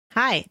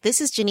Hi,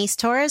 this is Janice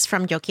Torres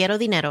from Yo Quiero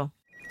Dinero.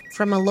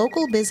 From a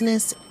local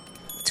business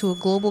to a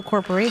global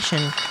corporation,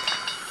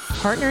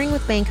 partnering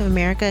with Bank of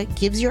America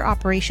gives your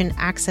operation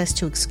access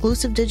to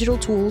exclusive digital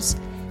tools,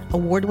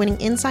 award-winning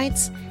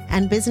insights,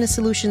 and business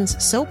solutions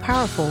so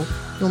powerful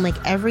you'll make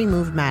every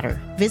move matter.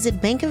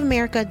 Visit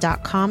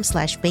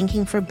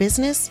bankofamerica.com/banking for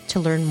business to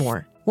learn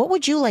more. What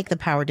would you like the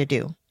power to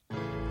do?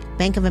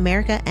 Bank of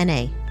America,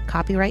 N.A.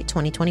 Copyright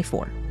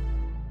 2024.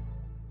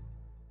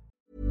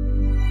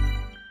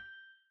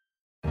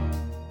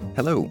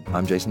 Hello,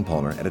 I'm Jason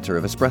Palmer, editor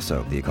of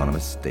Espresso, The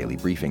Economist's daily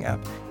briefing app,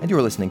 and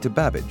you're listening to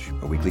Babbage,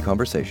 a weekly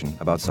conversation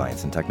about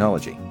science and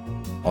technology.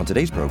 On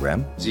today's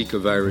program,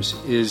 Zika virus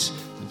is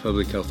the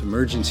public health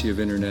emergency of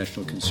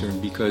international concern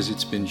because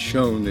it's been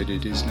shown that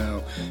it is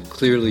now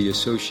clearly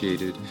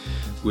associated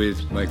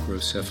with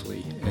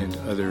microcephaly and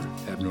other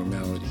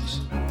abnormalities.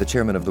 the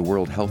chairman of the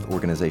World Health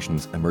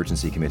Organization's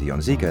Emergency Committee on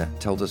Zika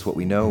tells us what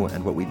we know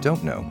and what we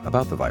don't know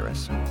about the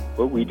virus.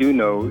 What we do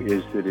know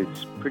is that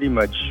it's pretty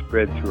much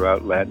spread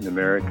throughout Latin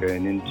America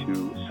and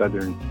into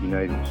southern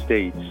United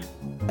States.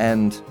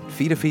 And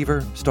feed a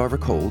fever, starve a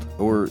cold,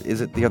 or is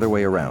it the other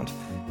way around?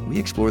 We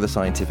explore the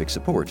scientific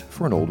support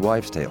for an old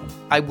wives' tale.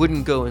 I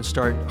wouldn't go and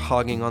start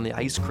hogging on the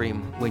ice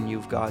cream when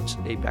you've got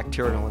a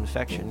bacterial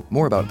infection.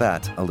 More about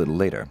that a little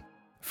later.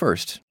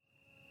 First,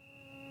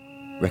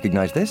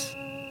 recognize this?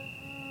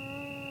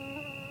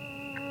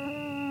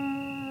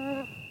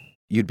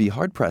 You'd be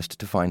hard-pressed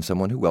to find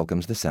someone who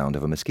welcomes the sound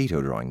of a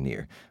mosquito drawing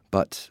near.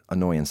 But,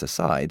 annoyance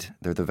aside,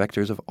 they're the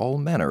vectors of all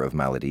manner of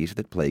maladies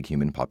that plague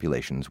human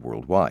populations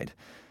worldwide.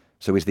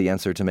 So is the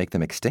answer to make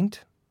them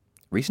extinct?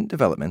 Recent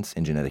developments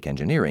in genetic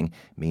engineering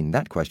mean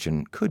that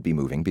question could be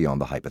moving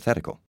beyond the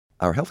hypothetical.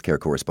 Our healthcare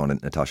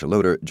correspondent, Natasha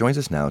Loder, joins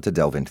us now to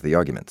delve into the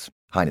arguments.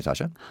 Hi,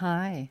 Natasha.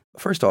 Hi.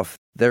 First off,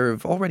 there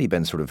have already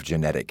been sort of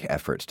genetic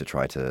efforts to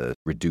try to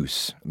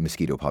reduce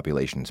mosquito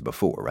populations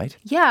before, right?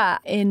 Yeah,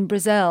 in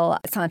Brazil,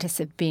 scientists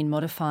have been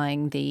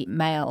modifying the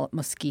male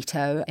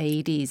mosquito,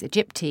 Aedes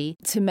aegypti,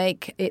 to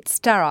make it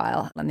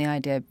sterile. And the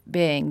idea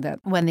being that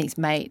when these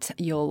mate,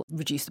 you'll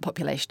reduce the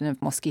population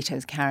of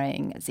mosquitoes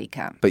carrying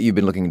Zika. But you've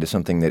been looking into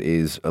something that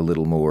is a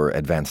little more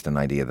advanced an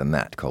idea than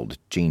that, called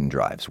gene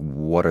drives.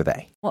 What are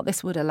they? What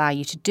this would allow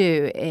you to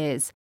do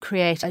is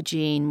create a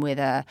gene with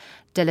a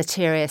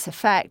deleterious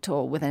effect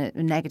or with a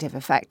negative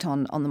effect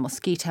on the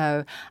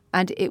mosquito,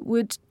 and it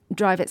would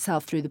drive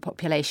itself through the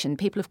population.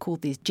 People have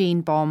called these gene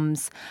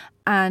bombs,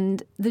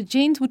 and the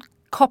genes would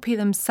copy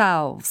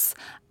themselves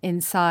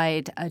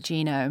inside a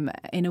genome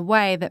in a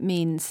way that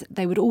means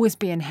they would always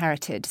be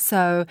inherited.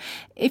 So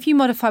if you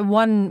modify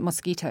one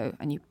mosquito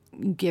and you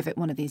give it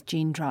one of these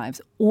gene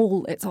drives,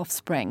 all its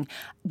offspring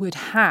would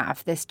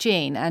have this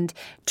gene. And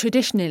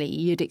traditionally,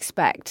 you'd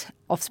expect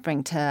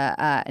offspring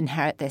to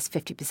inherit this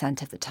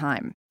 50% of the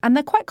time. And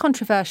they're quite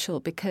controversial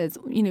because,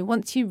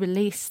 once you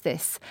release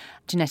this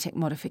genetic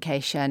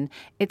modification,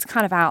 it's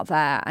kind of out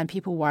there and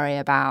people worry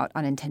about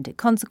unintended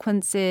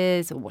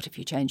consequences, or what if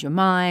you change your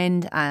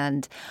mind,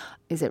 and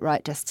is it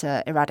right just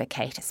to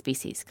eradicate a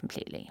species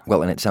completely?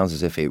 Well, and it sounds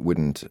as if it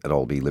wouldn't at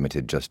all be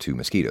limited just to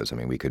mosquitoes. I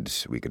mean, we could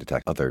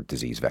attack other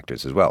disease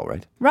vectors as well,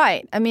 right?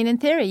 Right. I mean, in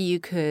theory, you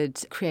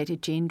could create a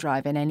gene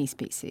drive in any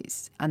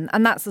species.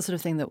 And that's the sort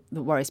of thing that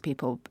worries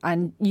people.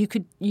 And you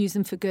could use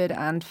them for good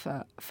and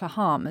for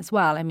harm as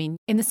well. I mean,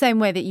 in the same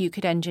way that you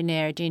could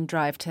engineer a gene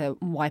drive to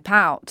wipe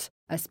out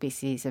a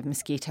species of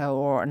mosquito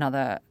or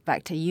another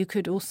vector, you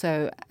could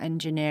also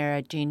engineer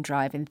a gene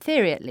drive, in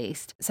theory at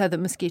least, so that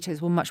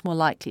mosquitoes were much more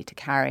likely to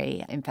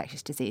carry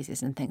infectious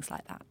diseases and things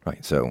like that.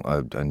 Right, so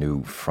a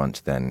new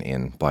front then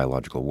in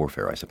biological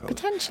warfare, I suppose.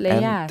 Potentially,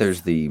 and yes.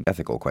 There's the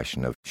ethical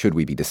question of should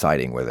we be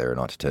deciding whether or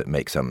not to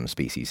make some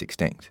species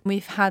extinct?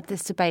 We've had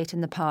this debate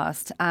in the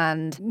past,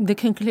 and the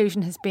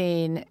conclusion has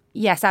been,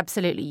 yes,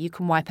 absolutely, you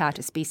can wipe out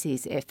a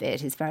species if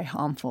it is very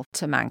harmful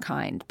to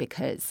mankind,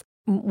 because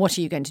what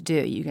are you going to do?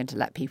 Are you going to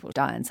let people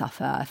die and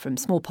suffer from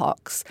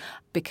smallpox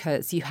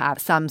because you have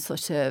some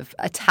sort of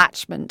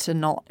attachment to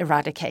not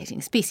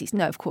eradicating species?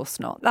 No, of course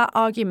not. That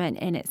argument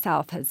in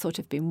itself has sort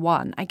of been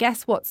won. I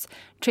guess what's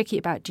tricky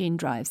about gene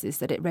drives is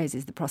that it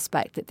raises the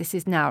prospect that this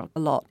is now a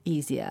lot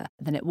easier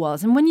than it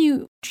was. And when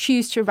you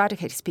choose to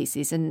eradicate a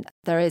species, and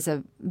there is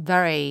a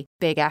very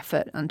big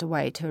effort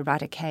underway to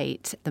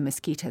eradicate the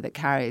mosquito that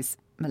carries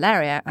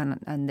malaria,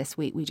 and this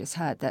week we just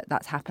heard that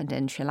that's happened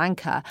in Sri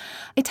Lanka.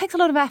 It takes a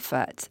lot of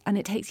effort and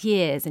it takes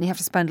years, and you have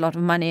to spend a lot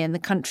of money, and the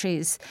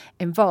countries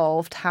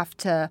involved have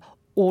to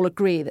all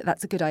agree that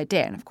that's a good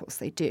idea, and of course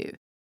they do.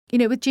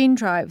 With gene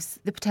drives,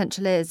 the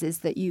potential is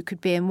that you could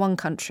be in one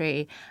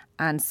country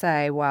and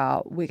say,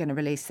 well, we're going to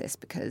release this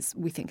because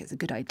we think it's a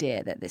good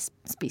idea that this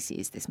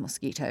species, this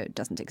mosquito,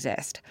 doesn't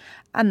exist.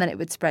 And then it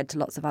would spread to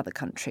lots of other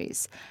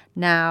countries.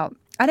 Now,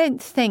 I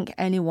don't think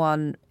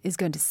anyone is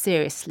going to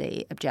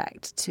seriously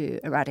object to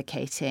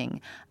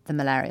eradicating the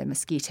malaria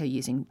mosquito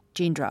using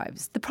gene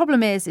drives. The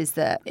problem is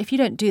that if you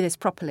don't do this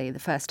properly the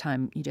first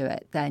time you do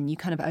it, then you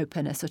kind of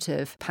open a sort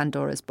of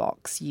Pandora's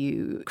box.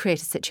 You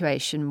create a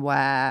situation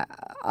where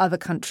other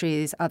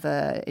countries,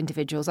 other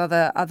individuals,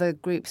 other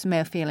groups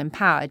may feel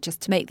empowered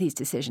just to make these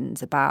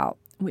decisions about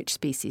which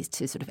species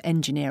to sort of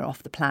engineer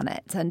off the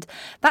planet. And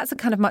that's a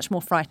kind of much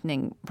more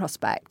frightening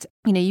prospect.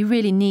 You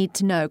really need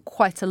to know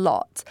quite a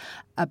lot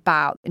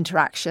about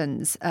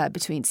interactions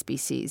between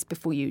species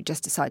before you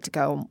just decide to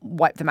go and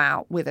wipe them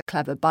out with a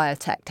clever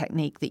biotech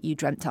technique that you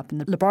dreamt up in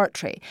the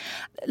laboratory.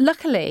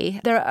 Luckily,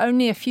 there are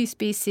only a few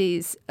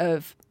species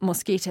of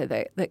mosquito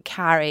that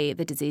carry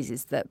the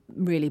diseases that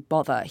really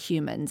bother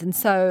humans. And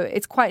so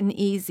it's quite an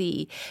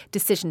easy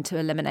decision to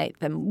eliminate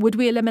them. Would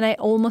we eliminate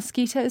all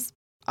mosquitoes?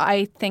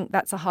 I think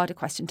that's a harder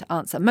question to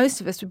answer.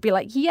 Most of us would be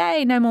like,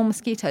 yay, no more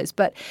mosquitoes.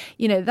 But,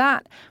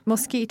 that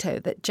mosquito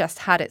that just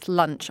had its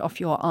lunch off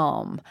your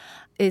arm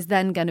is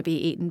then going to be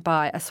eaten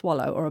by a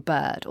swallow or a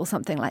bird or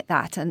something like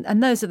that.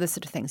 And those are the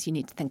sort of things you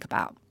need to think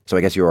about. So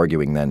I guess you're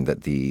arguing then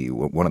that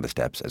one of the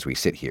steps as we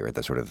sit here at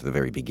the sort of the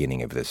very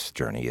beginning of this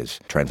journey is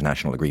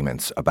transnational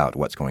agreements about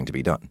what's going to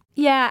be done.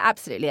 Yeah,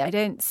 absolutely. I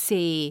don't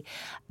see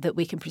that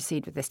we can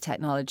proceed with this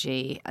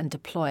technology and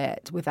deploy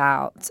it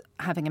without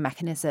having a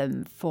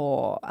mechanism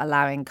for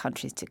allowing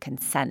countries to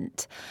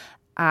consent.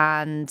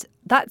 And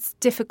that's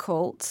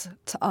difficult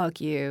to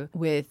argue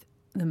with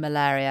the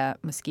malaria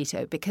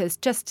mosquito because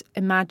just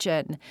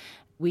imagine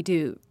we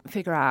do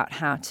figure out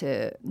how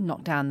to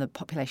knock down the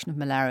population of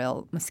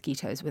malarial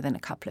mosquitoes within a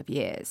couple of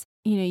years.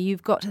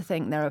 You've got to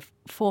think there are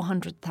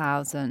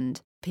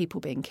 400,000 people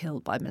being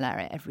killed by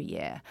malaria every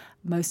year.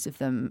 Most of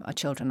them are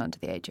children under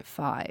the age of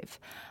 5.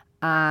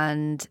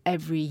 And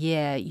every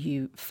year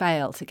you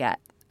fail to get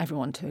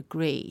everyone to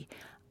agree,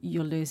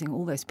 you're losing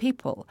all those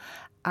people.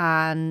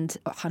 And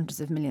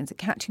hundreds of millions are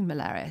catching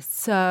malaria.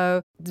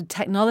 So the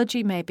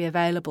technology may be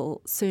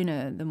available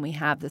sooner than we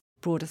have the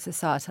broader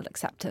societal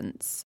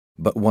acceptance.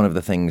 But one of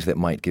the things that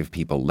might give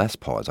people less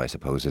pause, I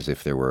suppose, is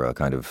if there were a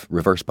kind of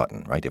reverse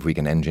button, right? If we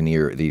can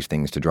engineer these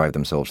things to drive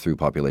themselves through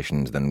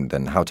populations,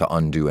 then how to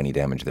undo any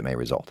damage that may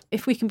result.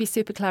 If we can be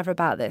super clever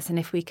about this and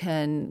if we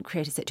can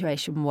create a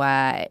situation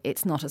where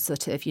it's not a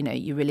sort of,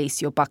 you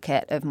release your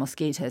bucket of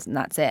mosquitoes and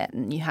that's it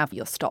and you have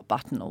your stop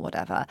button or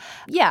whatever,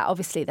 yeah,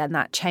 obviously then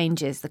that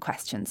changes the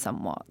question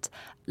somewhat.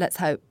 Let's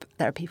hope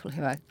there are people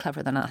who are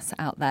cleverer than us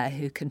out there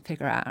who can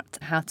figure out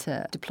how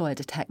to deploy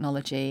the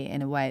technology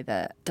in a way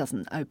that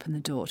doesn't open the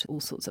door to all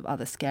sorts of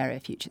other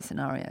scarier future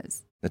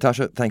scenarios.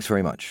 Natasha, thanks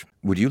very much.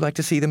 Would you like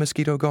to see the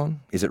mosquito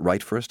gone? Is it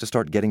right for us to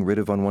start getting rid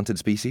of unwanted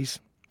species?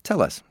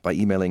 Tell us by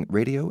emailing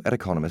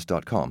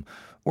radio@economist.com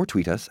or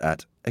tweet us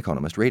at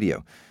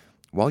economistradio.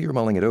 While you're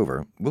mulling it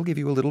over, we'll give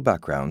you a little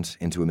background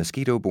into a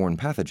mosquito-borne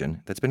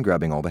pathogen that's been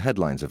grabbing all the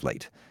headlines of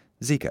late.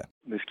 Zika.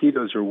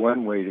 Mosquitoes are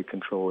one way to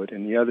control it,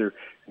 and the other,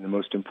 and the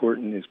most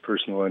important, is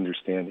personal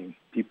understanding.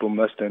 People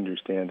must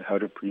understand how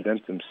to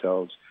prevent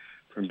themselves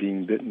from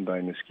being bitten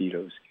by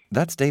mosquitoes.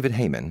 That's David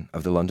Heyman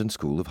of the London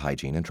School of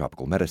Hygiene and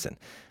Tropical Medicine.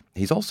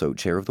 He's also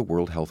chair of the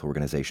World Health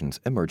Organization's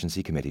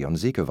Emergency Committee on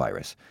Zika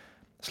virus.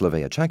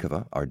 Slavea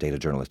Chankova, our data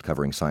journalist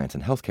covering science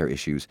and healthcare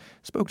issues,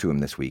 spoke to him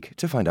this week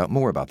to find out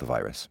more about the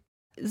virus.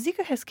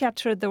 Zika has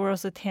captured the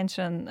world's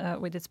attention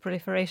with its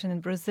proliferation in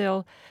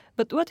Brazil.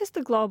 But what is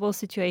the global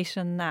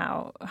situation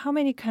now? How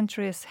many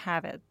countries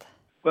have it?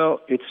 Well,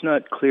 it's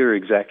not clear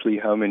exactly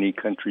how many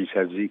countries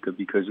have Zika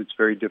because it's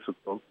very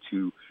difficult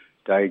to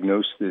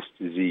diagnose this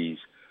disease.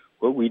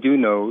 What we do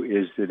know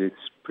is that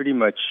it's pretty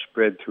much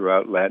spread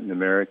throughout Latin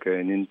America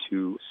and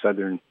into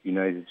southern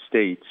United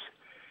States.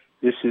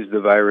 This is the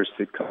virus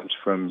that comes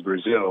from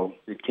Brazil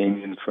that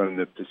came in from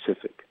the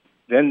Pacific.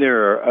 Then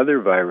there are other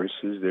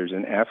viruses. There's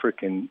an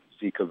African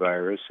Zika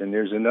virus, and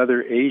there's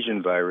another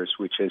Asian virus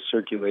which has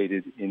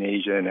circulated in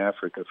Asia and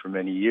Africa for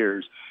many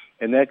years,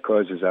 and that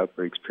causes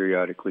outbreaks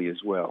periodically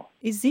as well.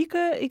 Is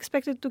Zika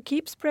expected to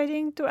keep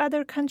spreading to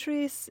other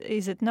countries?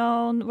 Is it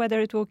known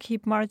whether it will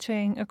keep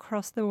marching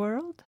across the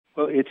world?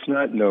 Well, it's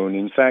not known.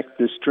 In fact,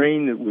 the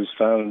strain that was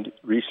found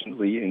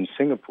recently in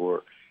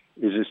Singapore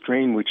is a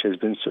strain which has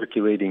been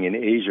circulating in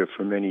Asia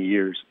for many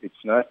years.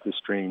 It's not the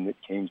strain that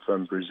came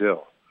from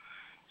Brazil.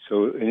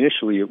 So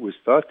initially it was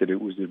thought that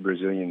it was the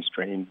Brazilian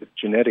strain, but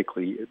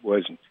genetically it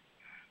wasn't.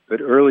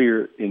 But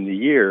earlier in the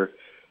year,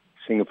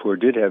 Singapore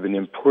did have an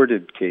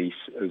imported case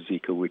of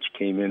Zika, which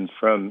came in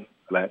from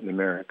Latin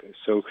America.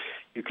 So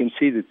you can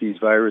see that these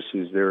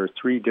viruses, there are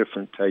 3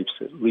 different types,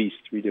 at least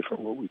 3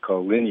 different what we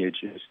call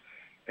lineages,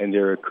 and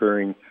they're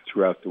occurring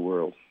throughout the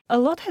world. A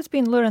lot has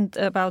been learned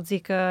about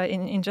Zika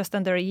in just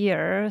under a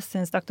year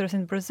since doctors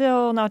in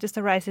Brazil noticed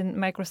a rise in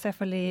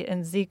microcephaly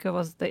and Zika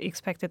was the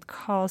expected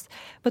cause.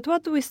 But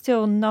what do we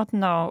still not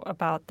know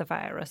about the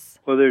virus?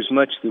 Well, there's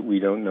much that we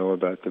don't know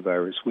about the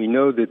virus. We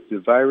know that the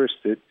virus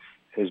that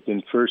has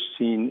been first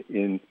seen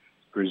in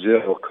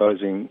Brazil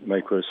causing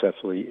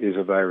microcephaly is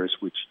a virus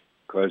which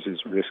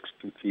causes risks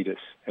to fetus.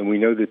 And we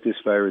know that this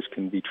virus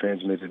can be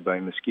transmitted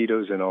by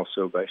mosquitoes and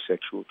also by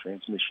sexual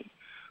transmission.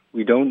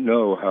 We don't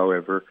know,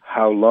 however,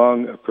 how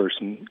long a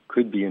person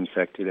could be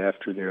infected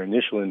after their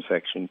initial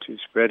infection to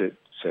spread it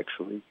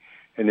sexually.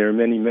 And there are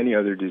many, many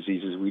other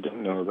diseases we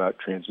don't know about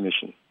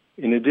transmission.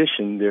 In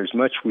addition, there's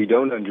much we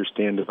don't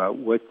understand about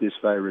what this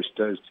virus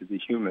does to the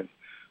human,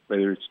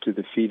 whether it's to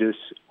the fetus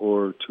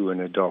or to an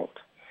adult.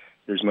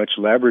 There's much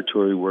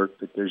laboratory work,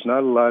 but there's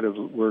not a lot of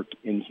work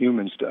in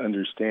humans to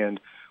understand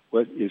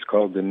what is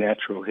called the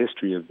natural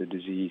history of the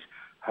disease,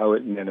 how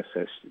it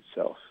manifests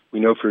itself. We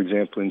know, for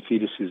example, in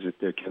fetuses that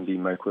there can be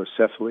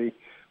microcephaly.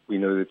 We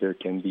know that there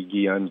can be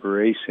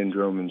Guillain-Barré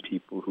syndrome in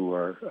people who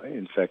are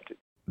infected.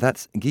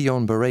 That's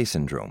Guillain-Barré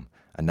syndrome,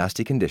 a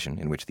nasty condition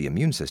in which the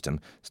immune system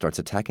starts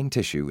attacking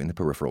tissue in the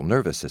peripheral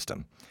nervous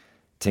system.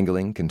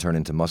 Tingling can turn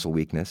into muscle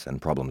weakness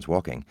and problems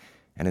walking,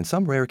 and in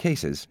some rare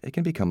cases, it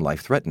can become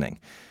life-threatening.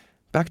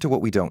 Back to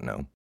what we don't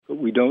know. But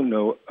we don't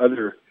know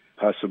other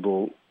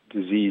possible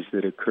disease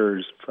that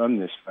occurs from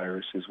this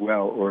virus as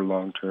well, or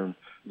long-term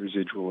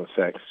residual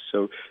effects.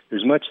 So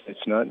there's much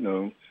that's not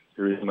known.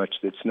 There is much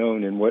that's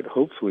known, and what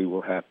hopefully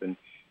will happen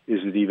is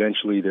that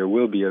eventually there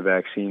will be a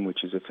vaccine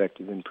which is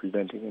effective in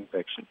preventing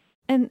infection.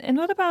 And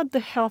what about the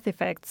health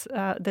effects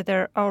that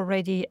are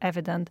already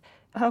evident?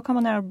 How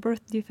common are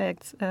birth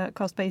defects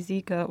caused by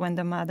Zika when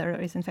the mother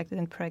is infected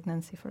in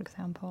pregnancy, for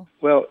example?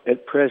 Well,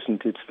 at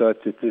present, it's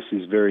thought that this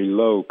is very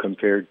low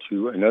compared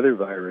to another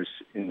virus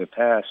in the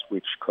past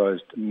which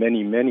caused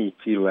many, many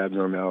fetal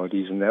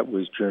abnormalities, and that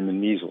was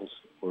German measles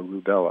or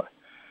rubella.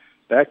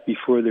 Back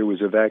before there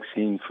was a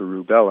vaccine for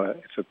rubella,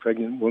 if a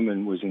pregnant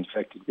woman was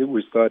infected, it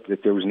was thought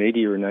that there was an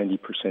 80 or 90%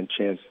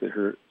 chance that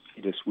her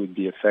fetus would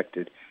be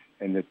affected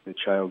and that the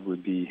child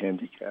would be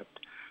handicapped.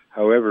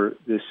 However,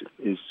 this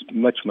is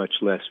much, much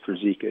less for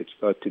Zika. It's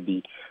thought to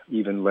be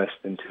even less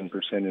than 10%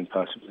 and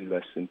possibly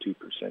less than 2%.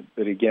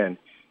 But again,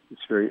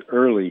 it's very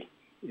early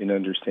in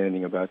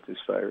understanding about this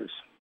virus.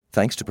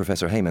 Thanks to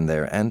Professor Heyman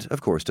there, and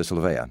of course to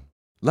Sylvia.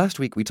 Last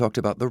week we talked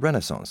about the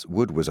renaissance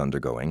wood was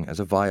undergoing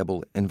as a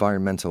viable,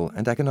 environmental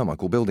and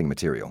economical building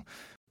material.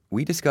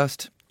 We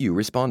discussed, you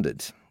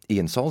responded.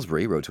 Ian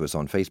Salisbury wrote to us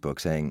on Facebook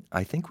saying,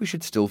 I think we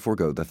should still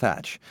forego the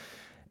thatch.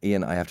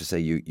 Ian, I have to say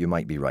you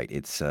might be right.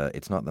 It's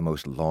not the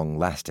most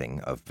long-lasting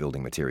of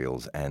building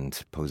materials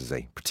and poses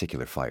a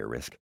particular fire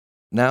risk.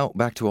 Now,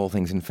 back to all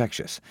things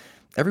infectious.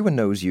 Everyone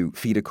knows you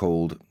feed a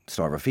cold,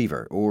 starve a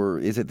fever, or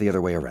is it the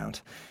other way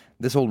around?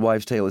 This old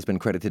wives' tale has been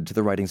credited to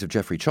the writings of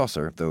Geoffrey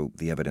Chaucer, though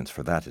the evidence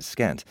for that is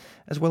scant,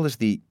 as well as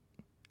the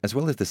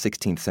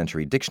 16th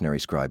century dictionary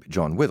scribe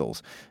John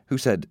Withels, who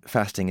said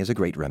fasting is a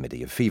great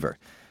remedy of fever.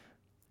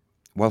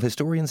 While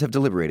historians have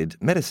deliberated,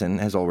 medicine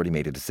has already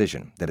made a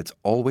decision that it's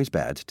always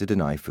bad to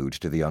deny food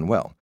to the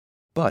unwell.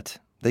 But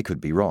they could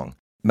be wrong.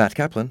 Matt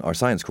Kaplan, our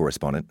science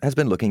correspondent, has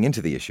been looking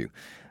into the issue.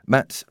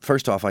 Matt,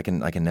 first off, I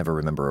can never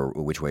remember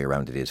which way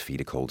around it is: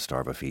 feed a cold,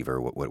 starve a fever,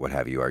 what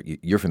have you.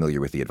 You're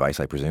familiar with the advice,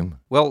 I presume?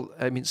 Well,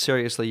 I mean,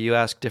 seriously, you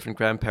ask different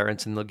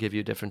grandparents and they'll give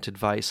you different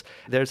advice.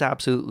 There's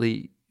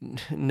absolutely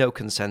no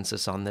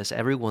consensus on this.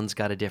 Everyone's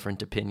got a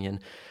different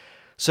opinion.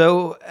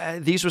 So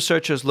these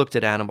researchers looked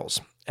at animals.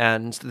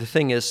 And the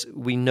thing is,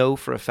 we know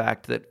for a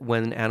fact that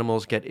when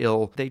animals get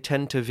ill, they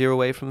tend to veer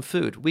away from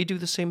food. We do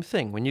the same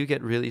thing. When you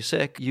get really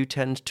sick, you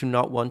tend to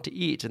not want to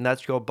eat, and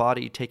that's your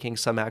body taking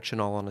some action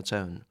all on its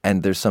own.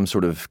 And there's some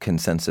sort of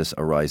consensus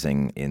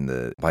arising in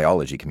the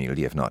biology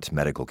community, if not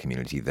medical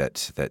community,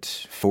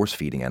 that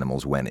force-feeding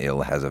animals when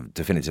ill has a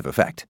definitive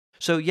effect.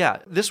 So yeah,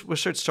 this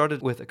research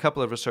started with a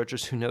couple of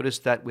researchers who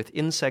noticed that with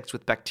insects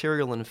with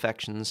bacterial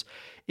infections,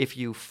 if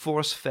you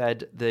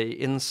force-fed the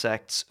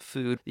insects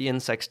food, the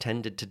insects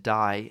tended to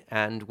die,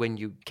 and when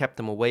you kept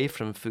them away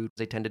from food,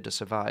 they tended to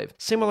survive.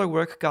 Similar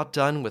work got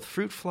done with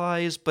fruit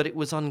flies, but it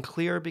was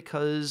unclear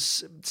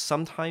because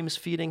sometimes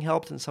feeding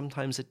helped and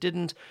sometimes it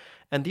didn't.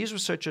 And these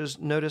researchers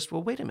noticed,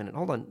 well, wait a minute,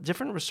 hold on.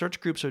 Different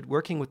research groups are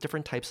working with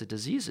different types of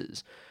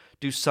diseases.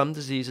 Do some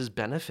diseases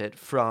benefit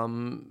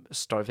from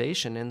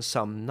starvation and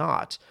some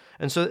not?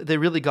 And so they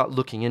really got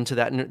looking into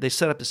that, and they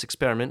set up this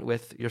experiment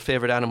with your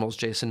favorite animals,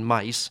 Jason,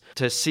 mice,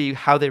 to see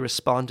how they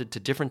responded to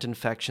different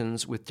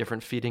infections with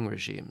different feeding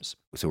regimes.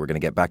 So we're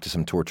going to get back to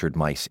some tortured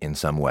mice in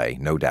some way,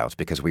 no doubt,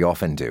 because we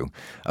often do.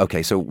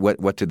 Okay, so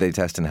what did they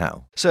test and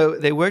how? So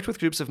they worked with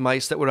groups of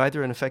mice that were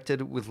either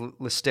infected with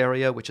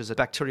Listeria, which is a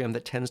bacterium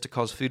that tends to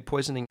cause food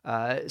poisoning.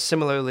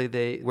 Similarly,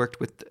 they worked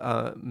with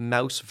a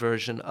mouse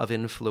version of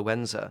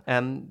influenza.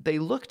 And they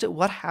looked at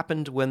what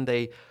happened when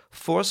they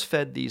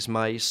force-fed these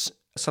mice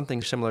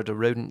something similar to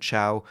rodent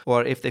chow,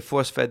 or if they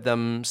force-fed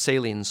them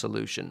saline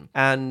solution.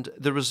 And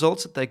the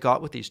results that they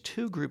got with these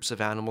two groups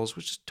of animals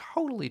was just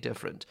totally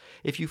different.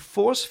 If you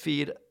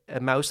force-feed a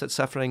mouse that's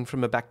suffering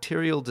from a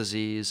bacterial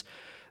disease,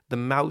 the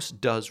mouse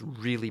does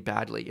really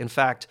badly. In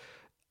fact,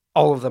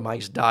 all of the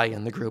mice die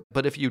in the group.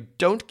 But if you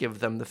don't give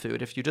them the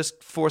food, if you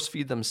just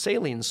force-feed them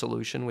saline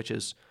solution, which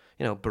is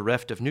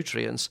bereft of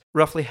nutrients,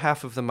 roughly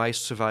half of the mice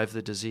survive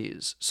the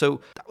disease.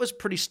 So that was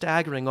pretty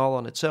staggering all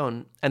on its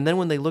own. And then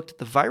when they looked at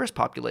the virus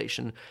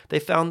population, they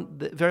found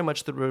very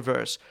much the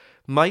reverse.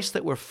 Mice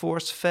that were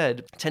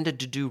force-fed tended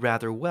to do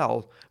rather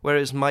well,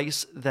 whereas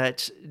mice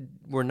that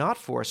were not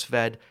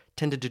force-fed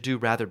tended to do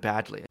rather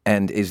badly.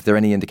 And is there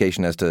any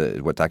indication as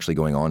to what's actually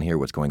going on here,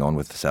 what's going on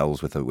with the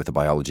cells, with the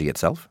biology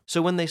itself?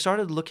 So when they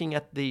started looking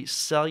at the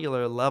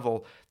cellular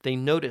level, they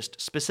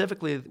noticed,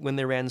 specifically when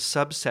they ran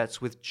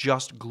subsets with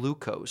just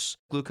glucose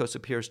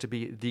appears to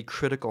be the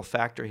critical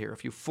factor here.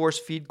 If you force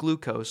feed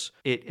glucose,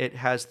 it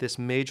has this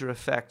major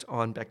effect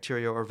on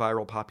bacteria or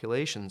viral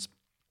populations.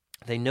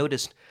 They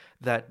noticed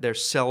that their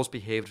cells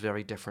behaved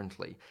very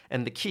differently.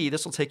 And the key,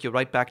 this will take you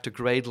right back to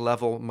grade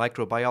level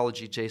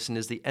microbiology, Jason,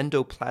 is the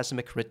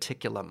endoplasmic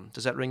reticulum.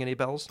 Does that ring any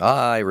bells?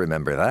 I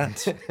remember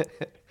that.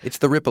 It's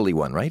the ripply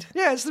one, right?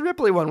 Yeah, it's the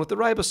ripply one with the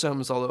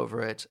ribosomes all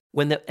over it.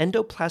 When the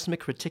endoplasmic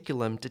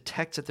reticulum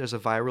detects that there's a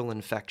viral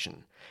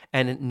infection,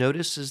 and it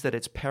notices that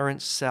its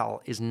parent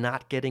cell is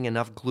not getting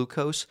enough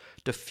glucose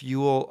to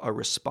fuel a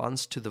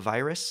response to the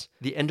virus,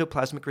 the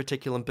endoplasmic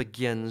reticulum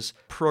begins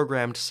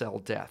programmed cell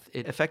death.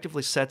 It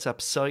effectively sets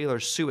up cellular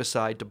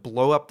suicide to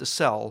blow up the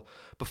cell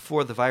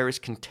before the virus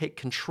can take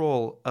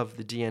control of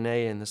the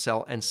DNA in the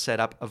cell and set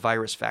up a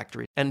virus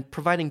factory. And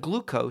providing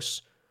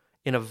glucose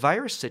in a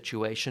virus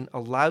situation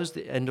allows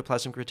the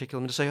endoplasmic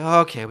reticulum to say,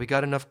 okay, we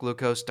got enough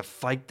glucose to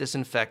fight this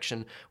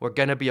infection. We're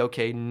going to be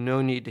okay.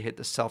 No need to hit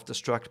the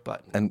self-destruct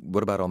button. And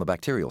what about on the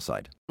bacterial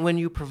side? When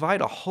you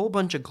provide a whole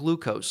bunch of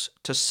glucose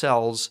to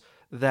cells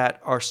that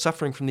are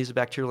suffering from these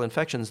bacterial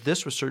infections,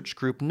 this research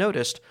group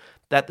noticed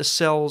that the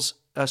cells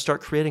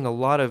start creating a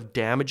lot of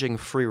damaging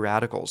free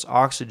radicals,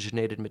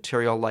 oxygenated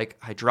material like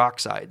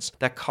hydroxides,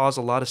 that cause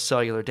a lot of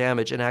cellular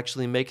damage and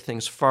actually make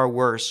things far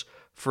worse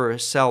for a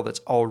cell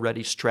that's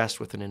already stressed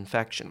with an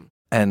infection.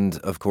 And,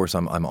 of course,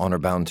 I'm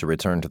honor-bound to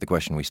return to the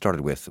question we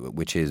started with,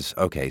 which is,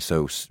 okay,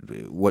 so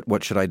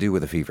what should I do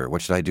with a fever?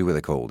 What should I do with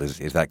a cold?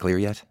 Is that clear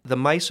yet? The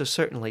mice are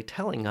certainly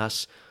telling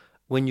us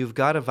when you've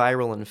got a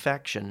viral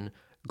infection,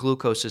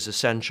 glucose is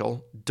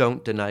essential.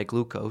 Don't deny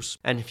glucose.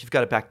 And if you've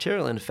got a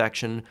bacterial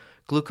infection,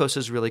 glucose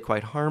is really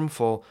quite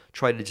harmful.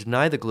 Try to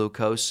deny the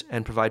glucose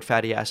and provide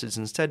fatty acids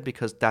instead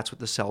because that's what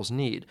the cells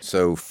need.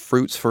 So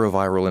fruits for a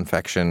viral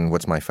infection,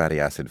 what's my fatty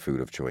acid food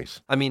of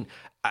choice? I mean,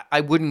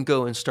 I wouldn't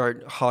go and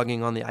start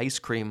hogging on the ice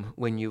cream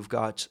when you've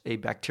got a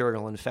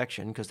bacterial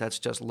infection because that's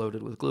just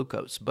loaded with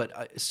glucose.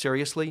 But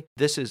seriously,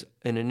 this is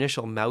an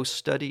initial mouse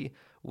study.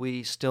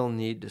 We still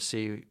need to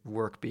see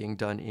work being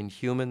done in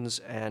humans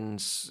and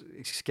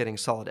getting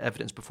solid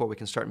evidence before we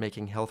can start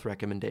making health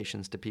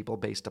recommendations to people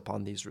based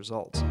upon these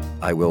results.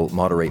 I will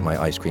moderate my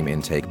ice cream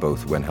intake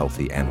both when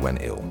healthy and when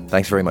ill.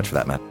 Thanks very much for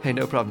that, Matt. Hey,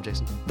 no problem,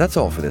 Jason. That's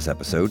all for this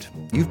episode.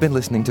 You've been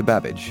listening to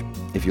Babbage.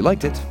 If you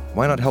liked it,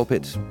 why not help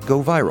it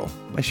go viral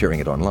by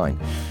sharing it online?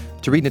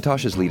 To read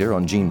Natasha's leader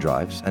on gene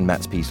drives and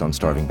Matt's piece on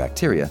starving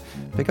bacteria,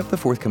 pick up the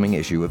forthcoming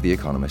issue of The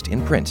Economist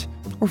in print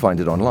or find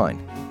it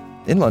online.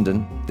 In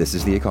London, this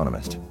is The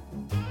Economist.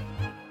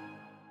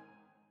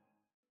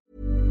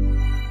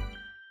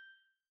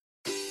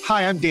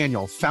 Hi, I'm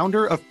Daniel,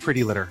 founder of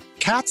Pretty Litter.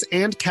 Cats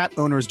and cat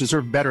owners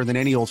deserve better than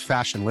any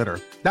old-fashioned litter.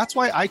 That's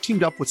why I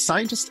teamed up with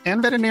scientists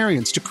and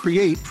veterinarians to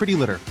create Pretty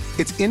Litter.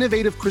 Its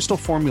innovative crystal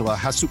formula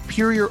has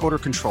superior odor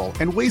control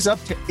and weighs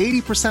up to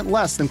 80%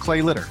 less than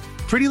clay litter.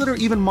 Pretty Litter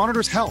even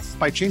monitors health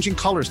by changing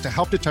colors to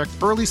help detect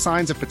early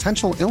signs of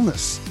potential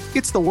illness.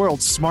 It's the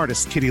world's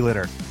smartest kitty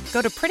litter.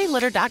 Go to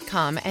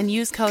prettylitter.com and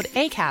use code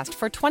ACAST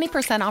for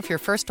 20% off your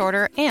first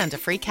order and a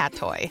free cat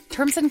toy.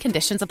 Terms and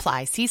conditions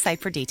apply. See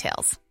site for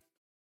details.